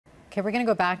Okay, we're going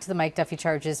to go back to the Mike Duffy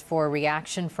charges for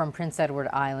reaction from Prince Edward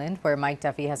Island, where Mike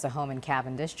Duffy has a home in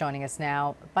Cavendish. Joining us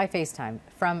now by FaceTime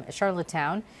from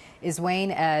Charlottetown is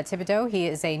Wayne Thibodeau. He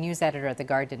is a news editor at The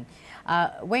Guardian.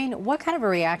 Wayne, what kind of a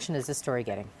reaction is this story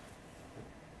getting?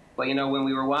 Well, you know, when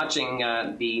we were watching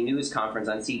the news conference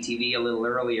on CTV a little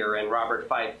earlier, and Robert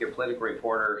Fife, your political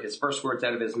reporter, his first words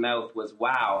out of his mouth was,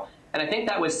 "Wow." And I think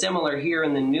that was similar here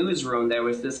in the newsroom. There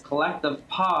was this collective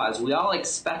pause. We all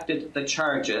expected the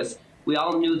charges. We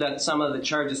all knew that some of the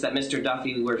charges that Mr.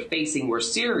 Duffy were facing were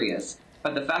serious.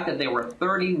 But the fact that there were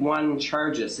 31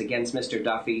 charges against Mr.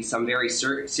 Duffy, some very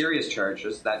serious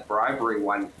charges, that bribery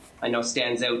one I know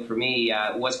stands out for me,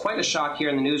 was quite a shock here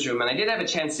in the newsroom. And I did have a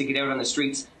chance to get out on the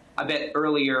streets a bit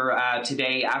earlier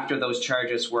today after those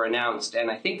charges were announced.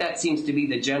 And I think that seems to be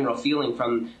the general feeling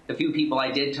from the few people I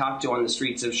did talk to on the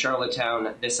streets of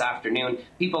Charlottetown this afternoon.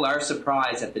 People are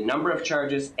surprised at the number of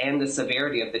charges and the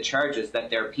severity of the charges that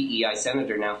their P.E.I.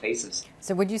 senator now faces.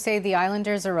 So would you say the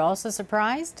Islanders are also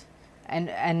surprised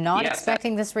and not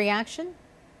expecting this reaction?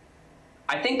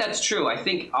 I think that's true. I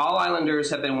think all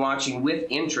Islanders have been watching with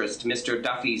interest Mr.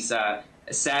 Duffy's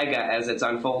saga as it's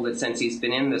unfolded since he's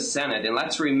been in the Senate. And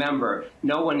let's remember,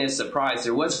 no one is surprised.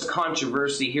 There was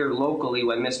controversy here locally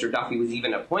when Mr. Duffy was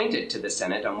even appointed to the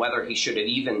Senate on whether he should have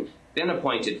even been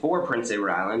appointed for Prince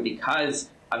Edward Island because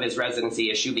of his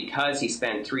residency issue, because he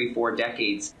spent 3-4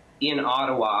 decades in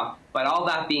Ottawa. But all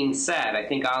that being said, I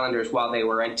think Islanders, while they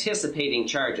were anticipating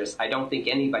charges, I don't think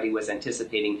anybody was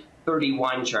anticipating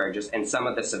 31 charges and some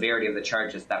of the severity of the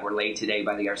charges that were laid today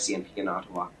by the RCMP in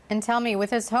Ottawa. And tell me,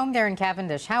 with his home there in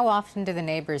Cavendish, how often do the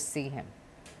neighbors see him?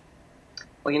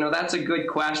 Well, you know, that's a good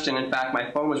question. In fact,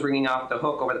 my phone was ringing off the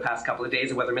hook over the past couple of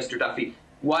days of whether Mr. Duffy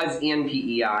was in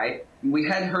P.E.I. We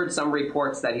had heard some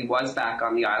reports that he was back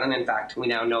on the island. In fact, we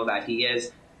now know that he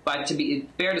is. But to be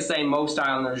fair to say, most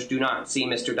Islanders do not see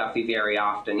Mr. Duffy very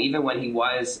often. Even when he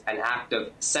was an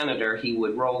active senator, he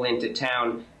would roll into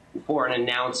town for an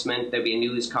announcement. There'd be a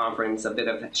news conference, a bit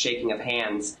of shaking of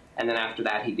hands, and then after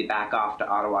that, he'd be back off to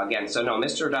Ottawa again. So no,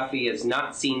 Mr. Duffy is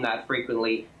not seen that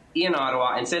frequently in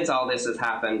Ottawa, and since all this has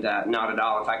happened, not at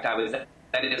all. In fact, I was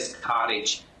at his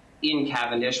cottage in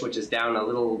Cavendish, which is down a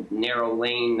little narrow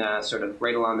lane, sort of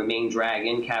right along the main drag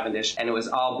in Cavendish, and it was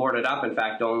all boarded up, in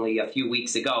fact, only a few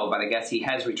weeks ago. But I guess he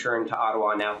has returned to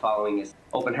Ottawa now following his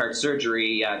open heart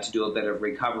surgery to do a bit of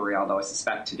recovery, although I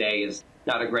suspect today is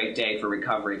not a great day for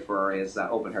recovery for his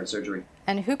open heart surgery.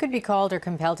 And who could be called or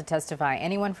compelled to testify?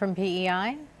 Anyone from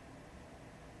P.E.I.?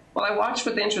 Well, I watched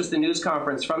with interest the news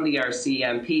conference from the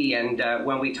RCMP, and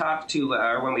when we talked to,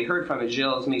 when we heard from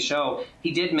Gilles Michaud,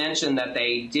 he did mention that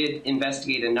they did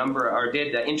investigate a number, or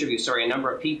did interview, a number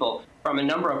of people from a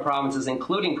number of provinces,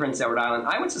 including Prince Edward Island.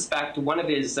 I would suspect one of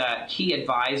his key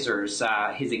advisors,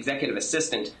 his executive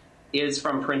assistant, is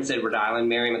from Prince Edward Island,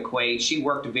 Mary McQuaid. She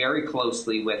worked very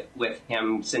closely with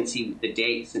him since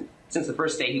the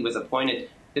first day he was appointed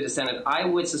to the Senate. I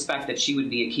would suspect that she would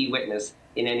be a key witness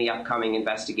in any upcoming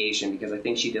investigation, because I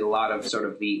think she did a lot of sort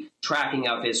of the tracking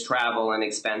of his travel and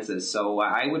expenses. So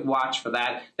I would watch for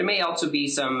that. There may also be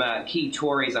some key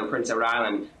Tories on Prince Edward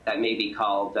Island that may be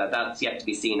called. That's yet to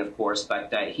be seen, of course,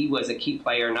 but he was a key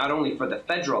player not only for the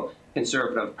federal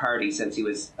Conservative Party since he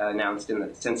was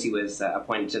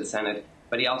appointed to the Senate,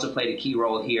 but he also played a key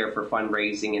role here for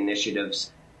fundraising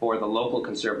initiatives for the local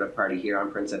Conservative Party here on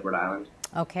Prince Edward Island.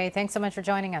 Okay, thanks so much for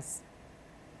joining us.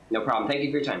 No problem. Thank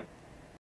you for your time.